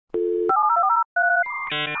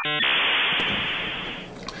Good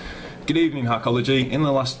evening, Hakology. In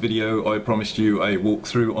the last video I promised you a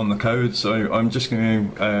walkthrough on the code, so I'm just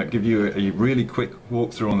going to give you a really quick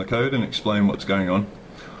walkthrough on the code and explain what's going on.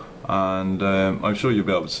 And I'm sure you'll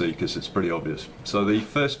be able to see because it's pretty obvious. So the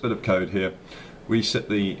first bit of code here, we set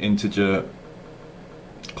the integer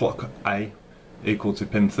clock A equal to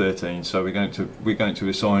pin 13. So we're going to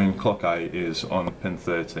assign clock A is on pin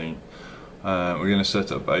 13. We're going to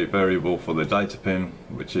set up a variable for the data pin,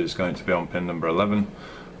 which is going to be on pin number 11.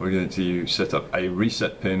 We're going to set up a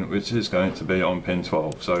reset pin, which is going to be on pin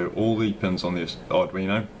 12. So all the pins on this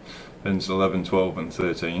Arduino, pins 11, 12 and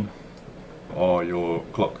 13, are your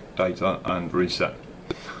clock, data and reset.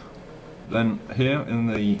 Then here in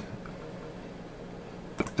the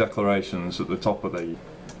declarations at the top of the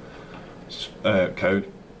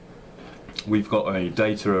code, we've got a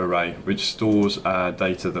data array which stores our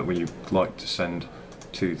data that we like to send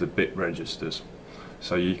to the bit registers.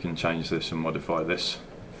 So you can change this and modify this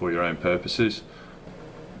for your own purposes.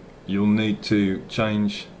 You'll need to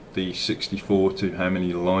change the 64 to how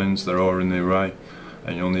many lines there are in the array,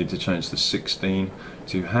 and you'll need to change the 16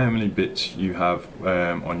 to how many bits you have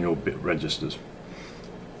on your bit registers.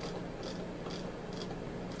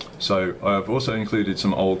 So I've also included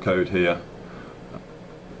some old code here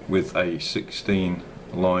with a 16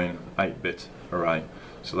 line 8-bit array.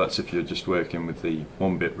 So that's if you're just working with the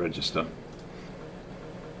 1-bit register.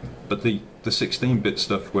 But the 16-bit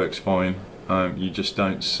stuff works fine. You just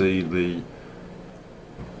don't see the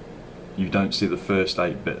first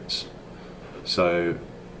 8 bits. So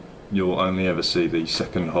you'll only ever see the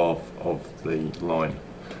second half of the line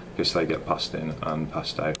because they get passed in and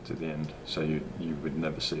passed out to the end. So you would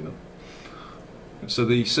never see them. So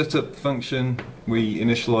the setup function, we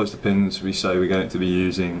initialize the pins. We say we're going to be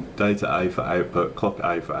using data A for output, clock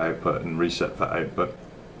A for output and reset for output.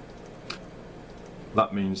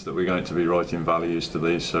 That means that we're going to be writing values to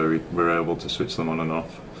these, so we're able to switch them on and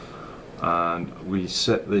off. And we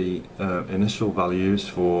set the initial values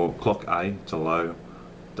for clock A to low,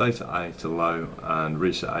 data A to low and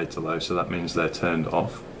reset A to low, so that means they're turned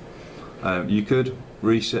off. You could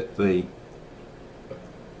reset the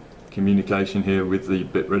communication here with the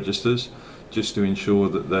bit registers just to ensure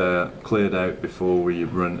that they're cleared out before we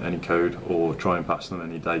run any code or try and pass them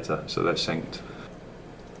any data, so they're synced.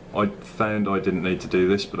 I found I didn't need to do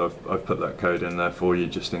this, but I've put that code in there for you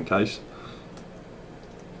just in case.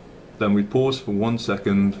 Then we pause for 1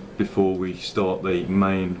 second before we start the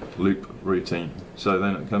main loop routine. So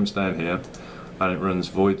then it comes down here and it runs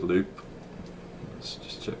void loop. Let's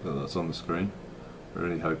just check that that's on the screen. I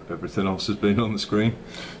really hope everything else has been on the screen.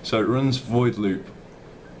 So it runs void loop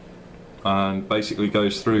and basically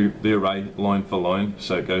goes through the array line for line.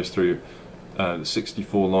 So it goes through the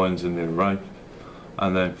 64 lines in the array.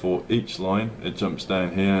 And then for each line it jumps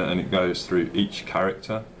down here and it goes through each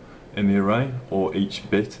character in the array or each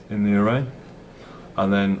bit in the array.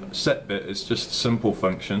 And then set bit is just a simple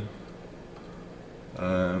function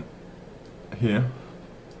here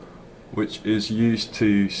which is used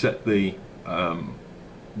to set the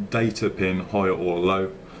data pin high or low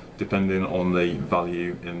depending on the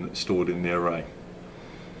value stored in the array.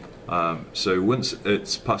 So once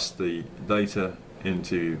it's passed the data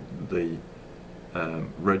into the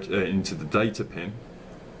data pin,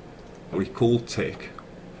 we call tick.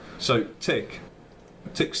 So tick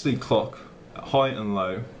ticks the clock high and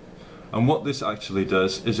low, and what this actually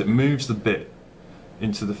does is it moves the bit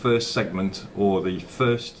into the first segment or the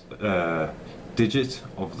first digit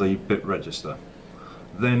of the bit register.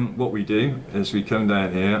 Then what we do is we come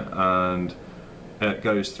down here and it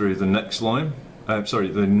goes through the next line,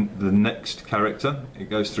 the next character. It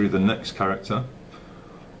goes through the next character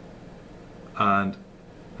and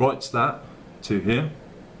writes that to here.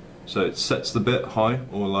 So it sets the bit high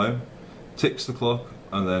or low, ticks the clock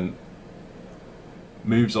and then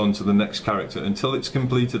moves on to the next character until it's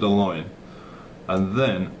completed a line, and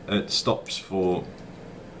then it stops for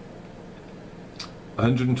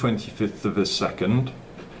 125th of a second.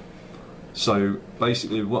 So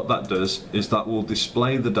basically what that does is that will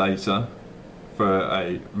display the data for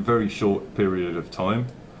a very short period of time,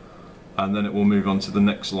 and then it will move on to the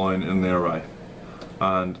next line in the array.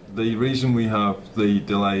 And the reason we have the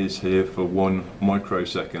delays here for 1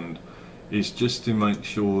 microsecond is just to make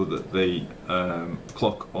sure that the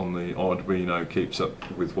clock on the Arduino keeps up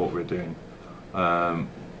with what we're doing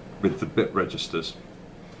with the bit registers.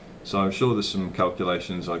 So I'm sure there's some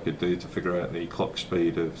calculations I could do to figure out the clock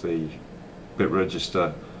speed of the bit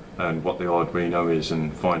register and what the Arduino is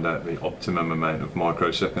and find out the optimum amount of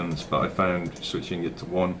microseconds, but I found switching it to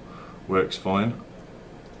 1 works fine.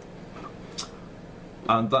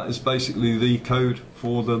 And that is basically the code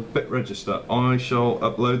for the bit register. I shall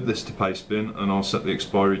upload this to Pastebin and I'll set the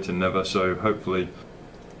expiry to never, so hopefully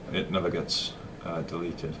it never gets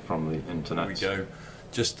deleted from the internet. There we go.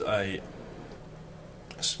 Just a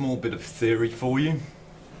small bit of theory for you,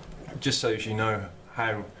 just so as you know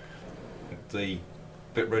how the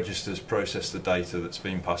bit registers process the data that's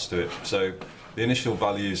being passed to it. So the initial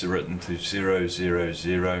values are written to 0, 0,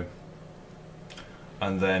 0,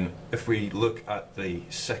 and then if we look at the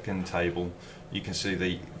second table, you can see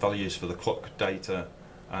the values for the clock data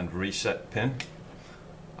and reset pin,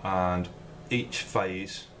 and each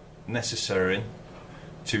phase necessary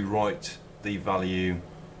to write the value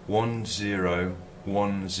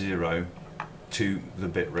 1010 to the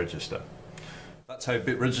bit register. That's how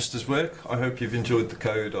bit registers work. I hope you've enjoyed the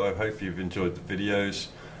code, I hope you've enjoyed the videos.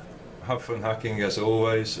 Have fun hacking as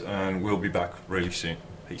always, and we'll be back really soon.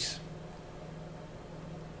 Peace.